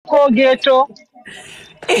Ayieko ghetto.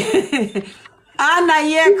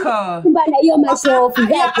 Ayieko. Bana hiyo mashofu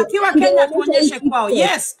zake. Akiwa Kenya tuonyeshe kwao.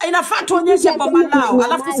 Yes, inafaa tuonyeshe boma lao.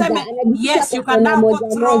 Alafu tuseme yes, you can now go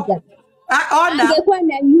through. Angekuwa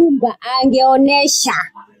na nyumba angeonesha.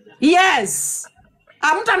 Yes.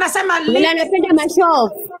 Mtu anasema anapenda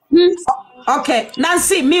mashofu. Okay,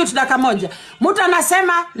 Nancy, mute dakika moja. Mtu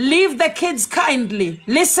anasema leave the kids kindly.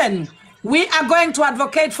 Listen, we are going to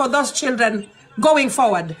advocate for those children going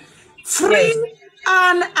forward. Free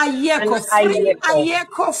and Ayieko. Free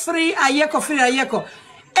Ayieko, free Ayieko, free Ayieko.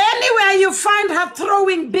 Anywhere you find her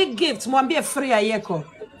throwing big gifts, mwambie free Ayieko.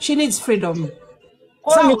 She needs freedom.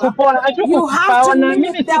 So, you have to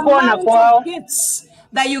limit the amount of gifts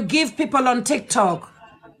that you give people on TikTok.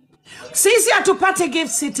 Sisi hatupati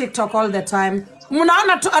gifts si TikTok all the time.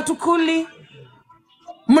 Munaona atukuli.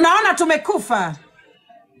 Munaona tumekufa.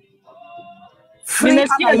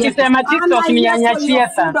 Nimesikia akisema TikTok ni ya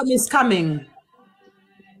Nyachiesa. Freedom is coming.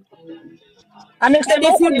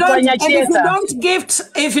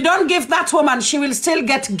 If you don't give that woman, she will still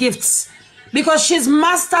get gifts. Because she's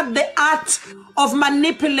mastered the art of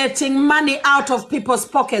manipulating money out of people's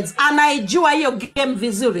pockets. Anaijua hiyo game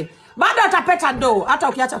vizuri. Bado atapeta do, hata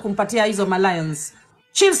ukiacha kumpatia hizo lions.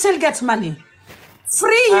 She'll still get money.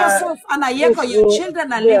 Free yourself, Ayieko. Your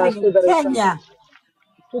children are living in Kenya.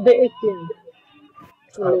 To the 18th.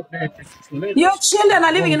 Your children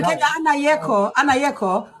are living in Kenya, Ayieko.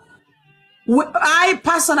 I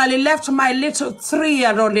personally left my little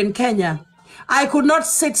 3-year-old in Kenya. I could not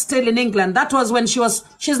sit still in England. That was when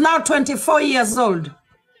she's now 24 years old.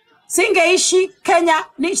 Singeishi Kenya,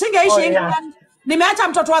 singeishi England. Nimeacha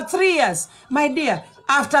mtoto wa 3 years. My dear,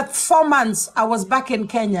 after 4 months, I was back in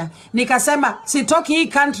Kenya. Nikasema, sitoki hii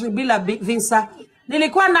country bila visa.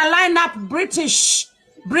 Nilikuwa na line up British,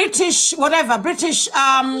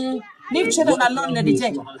 leave children alone, Lady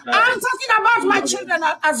Jackie. I'm talking about my children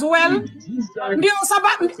as well.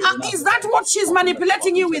 Is that what she's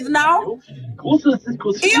manipulating you with now?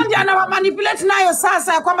 Hiyo ndio anamanipulate nayo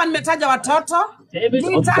sasa ya kwamba nimetaja watoto.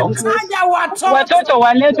 Nitataja watoto. Watoto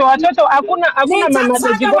waletwe, watoto hakuna mama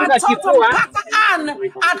anajigonga kifua.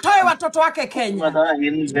 Atoe watoto wake Kenya.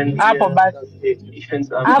 Hapo basi.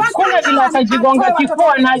 Hakuna vile atajigonga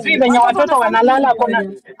kifua na ajui venye watoto wanalala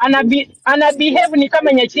ana behave ni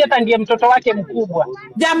kama Nyachieta ndiye mtoto wake mkubwa.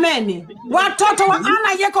 Jameni, watoto wa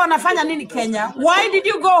Ayieko wanafanya nini Kenya? Why did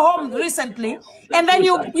you go home recently and then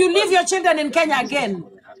you leave your children in Kenya again?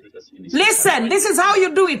 Listen, this is how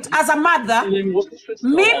you do it as a mother.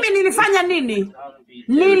 Mimi nilifanya nini?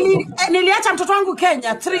 Niliacha mtoto wangu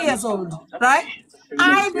Kenya, 3 years old, right?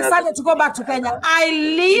 I decided to go back to Kenya. I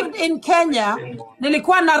lived in Kenya.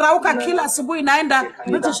 Nilikuwa narauka kila asubuhi naenda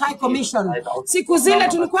British High Commission. Siku zile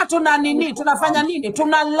tulikuwa tunafanya nini?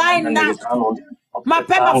 Tuna line up.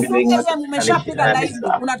 Mapema funga nimeshapiga laini,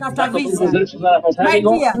 unatafuta visa. My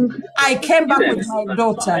dear, I came back with my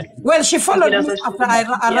daughter. Well, she followed me after I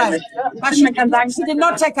arrived. But she did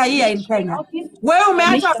not take a year in Kenya. Wewe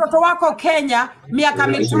umeacha watoto wako Kenya miaka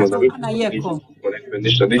mitatu Ayieko.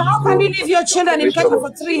 How can you leave your children in Kenya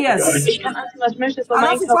for 3 years?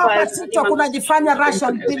 Alafu kwa TikTok unajifanya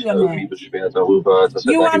Russian billionaire.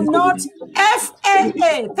 You are not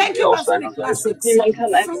FAA. Thank you, Pastor Classics.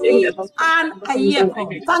 And Ayieko.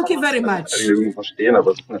 Thank you very much.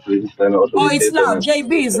 Oh, it's loud.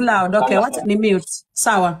 JB is loud. Okay, what's the mute?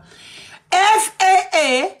 Sawa.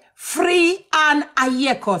 FAA, free and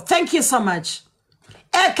Ayieko. Thank you so much.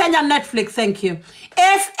 Kenya Netflix, thank you.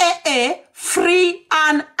 FAA, free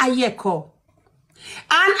and Ayieko.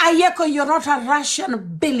 And Ayieko, you're not a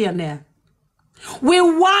Russian billionaire. We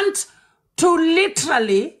want to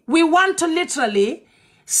literally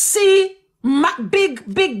see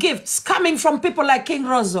big gifts coming from people like King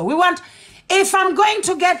Rosso. We want, if I'm going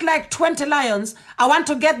to get like 20 lions, I want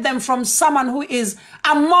to get them from someone who is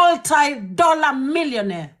a multi-dollar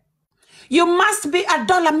millionaire. You must be a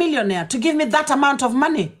dollar millionaire to give me that amount of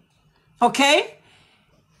money. Okay?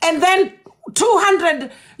 And then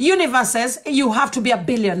 200 universes, you have to be a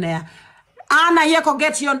billionaire. Ayieko,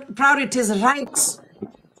 get your priorities right.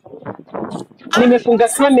 Nimefunga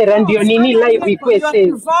kamera ndio nini live request. You're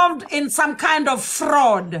involved in some kind of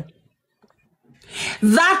fraud.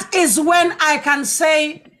 That is when I can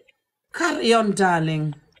say, carry on,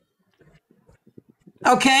 darling.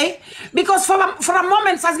 Okay? Because for a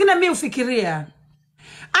moment, sazingine mi ufikiria.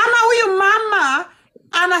 Ama huyu mama,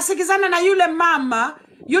 anasikizana na yule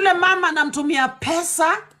mama anamtumia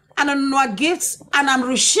pesa, ananunua gifts,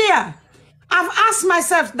 anamrushia. I've asked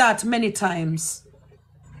myself that many times.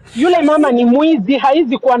 Yule mama ni mwizi,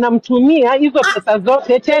 haizi kuwa namtumia hizo pesa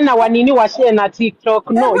zote tena wanini washare na TikTok.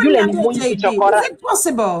 No, yule ni mwizi chokora. Is it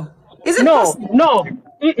possible? Is it No, possible? no.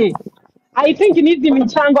 I think ni hizi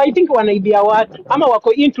michango, I think wanaibia watu ama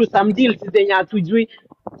wako into some deals zenye hatujui.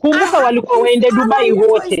 Kumbuka walikuwa waende Dubai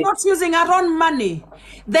wote. Not using our own money.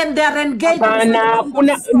 Then they are engaged.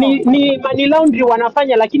 Ni money laundry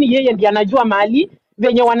wanafanya, lakini yeye ndiye anajua mali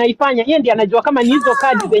venye wanaifanya. Yeye ndiye anajua kama ni hizo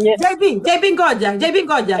kadi zenye JB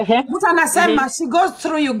ngoja. Mtu anasema she goes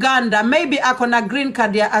through Uganda, maybe akona green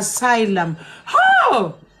card ya asylum.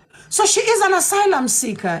 Oh, so she is an asylum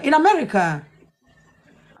seeker in America.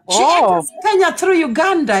 She enters Kenya through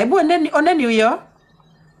Uganda. Hebu oneni huyo.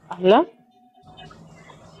 Ala.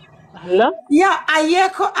 Yeah,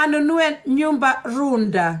 Ayieko anunue nyumba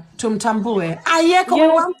Runda tumtambue. Ayieko, we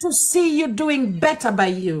want to see you doing better by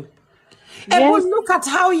you. And look at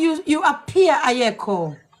how you appear,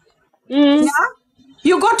 Ayieko. Yeah?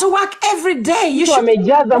 You go to work every day. You should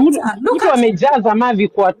mtu amejaza mavi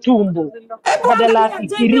kwa tumbo. Badala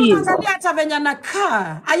afikirie. Hata venye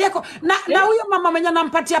anakaa. Ayieko, na huyo mama mwenye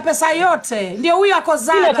anampatia pesa yote, ndio huyo ako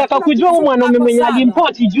Zara. Nataka kujua mwanaume mwenye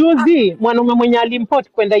alimport juzi, mwanaume mwenye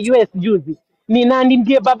alimport kwenda US juzi. Ni nani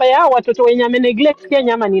ndiye baba yao watoto wenye ameneglect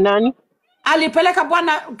Kenya ama ni nani? Alipeleka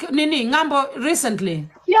bwana nini ngambo recently.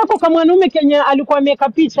 Yako kama mwanaume Kenya alikuwa ameka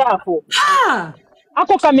picha hapo.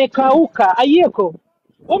 Ako kamekauka. Ayieko,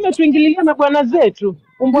 umetuingililia na bwana zetu.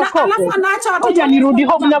 Umbwa koko. Alafu anaacha watoto nirudi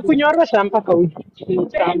home na kunyorosha mpaka uji.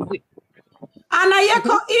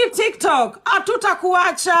 Ayieko, hii TikTok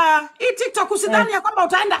hatutakuacha. Hii TikTok usidhani ya kwamba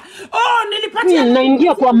utaenda nilipatia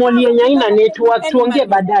naingia kwa mall yenye haina network, tuongee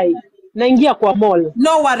baadaye. Naingia kwa mall.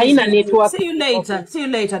 No worries. Haina network. See you later. Okay. See you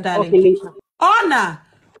later, darling. Okay, later. Honor,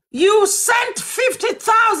 you sent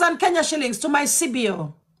 50,000 Kenya shillings to my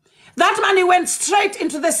CBO. That money went straight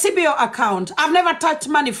into the CBO account. I've never touched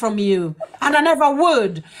money from you, and I never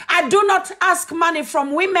would. I do not ask money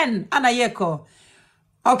from women, Ayieko.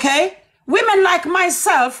 Okay? Women like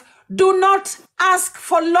myself do not ask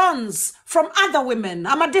for loans from other women.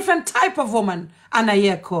 I'm a different type of woman,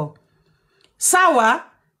 Ayieko. Sawa?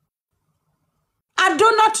 I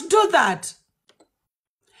do not do that.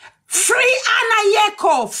 Free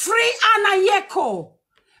Ayieko. Free Ayieko.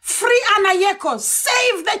 Free Ayieko.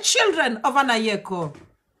 Save the children of Ayieko.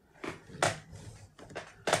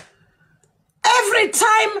 Every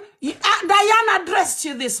time Diana addressed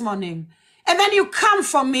you this morning, and then you come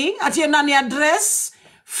for me at your nanny address,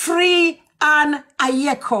 free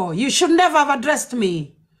Ayieko. You should never have addressed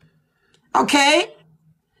me. Okay?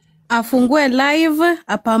 Afungue live,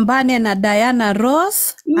 apambane na Diana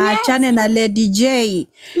Ross, achane na Lady J.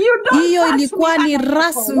 Hiyo ilikuwa ni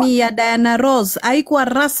rasmi ya Diana Ross, haikuwa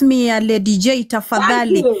rasmi ya Lady J,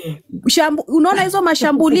 tafadhali. Unaona hizo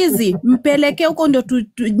mashambulizi, mpeleke huko ndio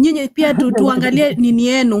nyinyi pia tuangalie nini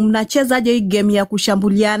yenu, mnachezaje hii game ya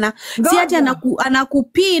kushambuliana. Si ati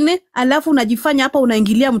anakupin, alafu unajifanya hapa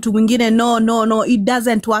unaingilia mtu mwingine. No, it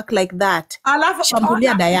doesn't work like that.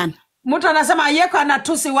 Shambulia Diana. Mtu anasema Ayieko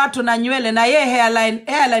anatusi watu na nywele na yeye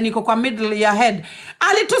hairline iko kwa middle ya head.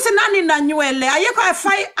 Alitusi nani na nywele? Ayieko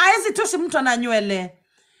haezi tusi mtu na nywele.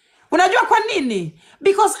 Unajua kwa nini?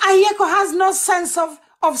 Because Ayieko has no sense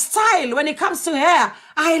of style when it comes to hair.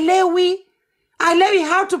 Ailewi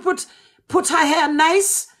how to put her hair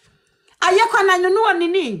nice. Ayieko ananunua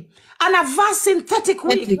nini? Anavaa synthetic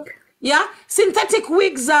wig. Yeah? Synthetic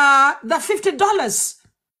wigs are the $50.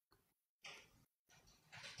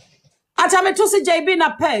 Atametusi JB na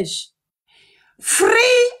Pesh.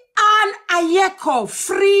 Free Ayieko.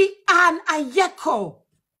 Free Ayieko.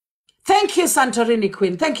 Thank you, Santorini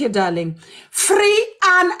Queen. Thank you, darling. Free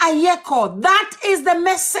Ayieko. That is the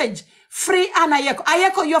message. Free Ayieko.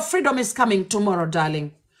 Ayieko, your freedom is coming tomorrow,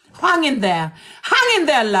 darling. Hang in there. Hang in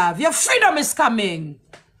there, love. Your freedom is coming.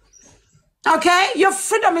 Okay? Your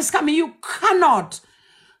freedom is coming. You cannot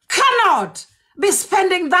be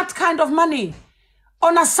spending that kind of money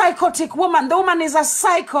on a psychotic woman. The woman is a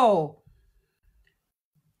psycho.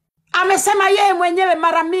 Amesema yeye mwenyewe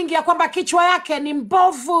mara mingi ya kwamba kichwa yake ni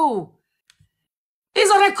mbovu.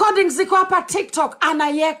 Hizo recordings ziko hapa TikTok,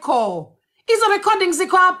 Ayieko. Hizo recordings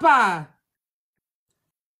ziko hapa.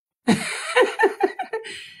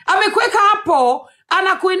 Amekuweka hapo,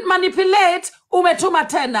 anakumanipulate, umetuma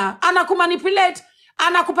tena. Anakumanipulate,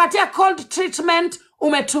 anakupatia cold treatment,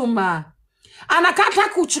 umetuma. Anakata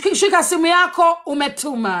kushika simu yako,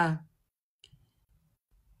 umetuma.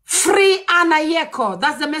 Free Ayieko.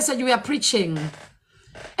 That's the message we are preaching.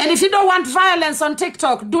 And if you don't want violence on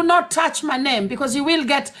TikTok, do not touch my name, because you will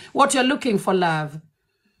get what you're looking for, love.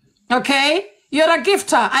 Okay? You're a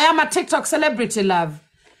gifter. I am a TikTok celebrity, love.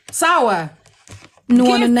 Sawa.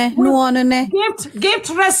 Gift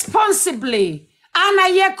responsibly.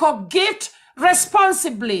 Ayieko, gift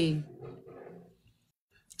responsibly.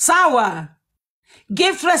 Sawa.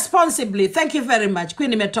 Gift responsibly. Thank you very much.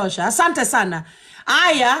 Queen Imetosha. Asante sana.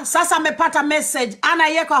 Aya, sasa amepata message.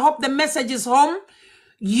 Ayieko, I hope the message is home.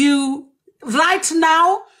 Right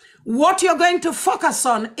now, what you're going to focus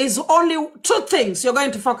on is only 2 things you're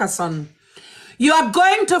going to focus on. You are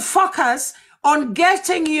going to focus on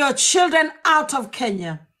getting your children out of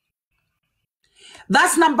Kenya.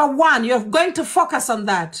 That's number 1. You're going to focus on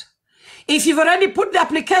that. If you've already put the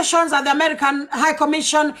applications at the American High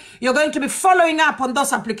Commission, you're going to be following up on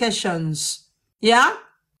those applications. Yeah?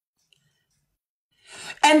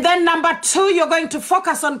 And then number 2, you're going to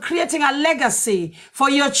focus on creating a legacy for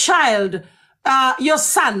your child, your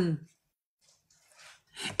son.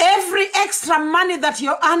 Every extra money that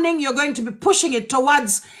you're earning, you're going to be pushing it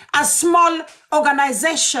towards a small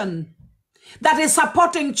organization that is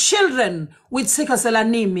supporting children with sickle cell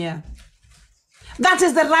anemia. That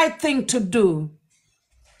is the right thing to do.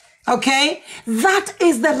 Okay? That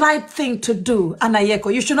is the right thing to do,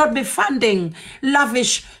 Ayieko. You should not be funding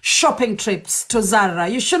lavish shopping trips to Zara.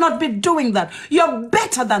 You should not be doing that. You're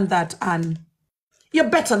better than that, Anne. You're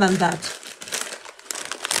better than that.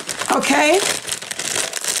 Okay?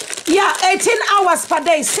 Yeah, 18 hours per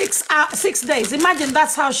day, 6 days. Imagine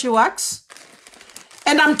that's how she works.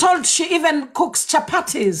 And I'm told she even cooks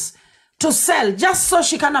chapatis to sell just so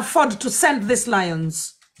she can afford to send these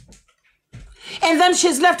lions. And then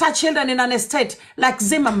she's left her children in an estate like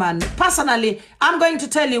Zimmerman. Personally, I'm going to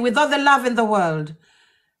tell you, with all the love in the world,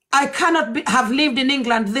 I cannot have lived in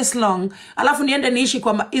England this long. Alafu niende niishi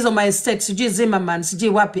kwa hizo my estate, sijui Zimmerman, sijui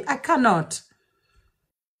wapi. I cannot.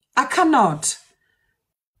 I cannot.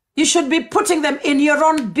 You should be putting them in your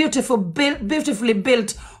own beautifully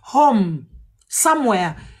built home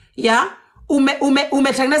somewhere. Yeah?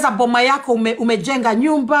 Umetengeneza boma yako, umejenga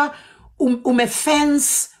nyumba,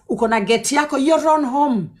 fence, uko na gate yako, your own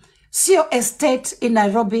home. Sio estate in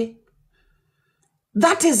Nairobi.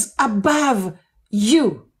 That is above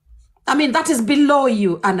you. I mean, that is below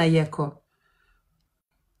you, Ayieko.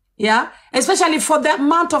 Yeah? Especially for the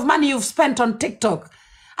amount of money you've spent on TikTok.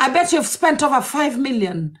 I bet you've spent over 5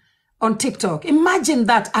 million on TikTok. Imagine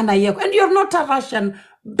that, Ayieko. And you're not a Russian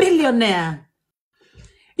billionaire.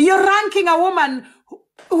 You're ranking a woman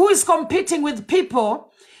who is competing with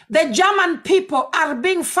people. The German people are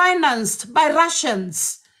being financed by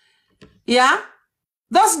Russians. Yeah?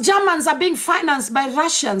 Those Germans are being financed by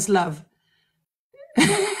Russians, love.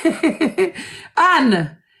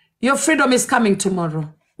 Anne, your freedom is coming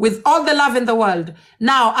tomorrow. With all the love in the world.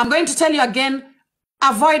 Now, I'm going to tell you again,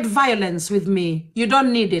 avoid violence with me. You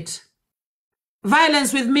don't need it.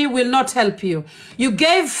 Violence with me will not help you. You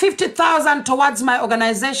gave 50,000 towards my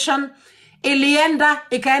organization.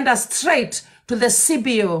 Ikaenda straight to the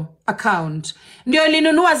CBO account. Ndio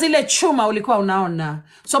ilinunua zile chuma ulikuwa unaona.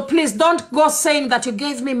 So please don't go saying that you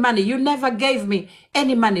gave me money. You never gave me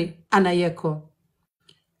any money, Ayieko.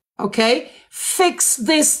 Okay? Fix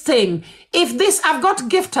this thing. If this, I've got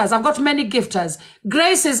gifters. I've got many gifters.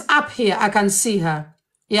 Grace is up here. I can see her.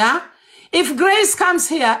 Yeah? If Grace comes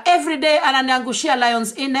here every day and ananiangushia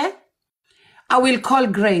lions ine, I will call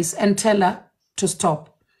Grace and tell her to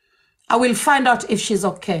stop. I will find out if she's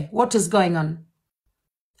okay. What is going on?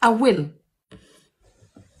 I will.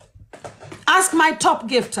 Ask my top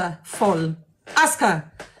gifter, Fall. Ask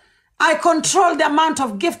her. I control the amount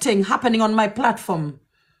of gifting happening on my platform.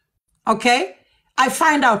 Okay? I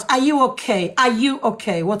find out, are you okay? Are you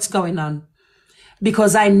okay? What's going on?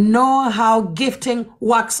 Because I know how gifting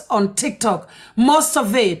works on TikTok. Most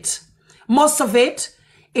of it,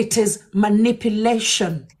 it is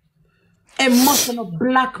manipulation, emotional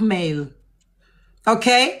blackmail.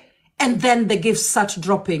 Okay? And then the gifts start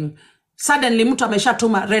dropping. Suddenly, mtu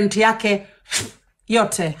ameshatuma rent yake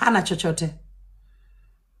yote, hana chochote.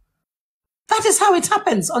 That is how it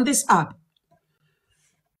happens on this app.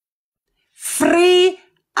 Free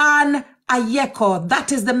Ayieko.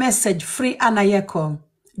 That is the message. Free Ayieko.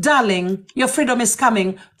 Darling, your freedom is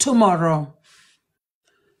coming tomorrow.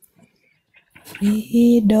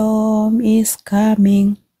 Freedom is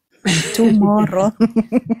coming tomorrow.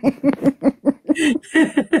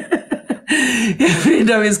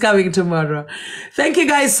 Freedom is coming tomorrow. Thank you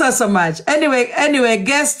guys so much. Anyway,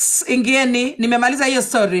 guests ingieni, nimemaliza hiyo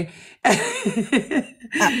story.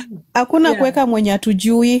 Hakuna kuweka mwenye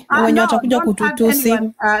atujui, mwenye atakuja kututusi.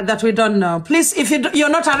 That we don't know. Please, if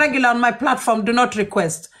you're not a regular on my platform, do not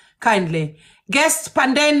request kindly. Guest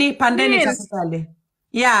pandeni Yes. tafadhali.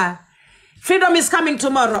 Yeah. Freedom is coming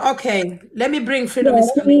tomorrow. Okay, let me bring Freedom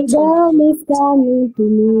is coming Freedom is coming to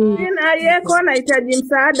me. Ayieko anahitaji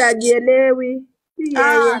msaada, ajielewi. Si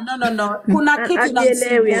yeye. No. Kuna kitu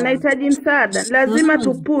Ajielewi, anahitaji msaada. Lazima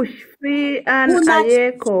tupush free and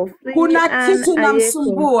Ayieko. Kuna kitu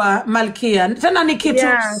namsumbua Malkia. Tena ni kitu.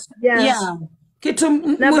 Yeah. Kitu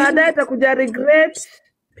na baadaye atakuja regret.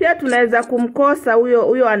 Pia tunaweza kumkosa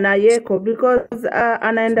huyo Ayieko because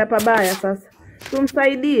anaenda pabaya sasa.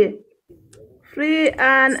 Tumsaidie. Free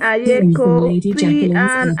and Ayieko. Free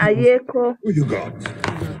and Ayieko.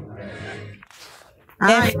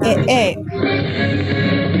 F-A-A.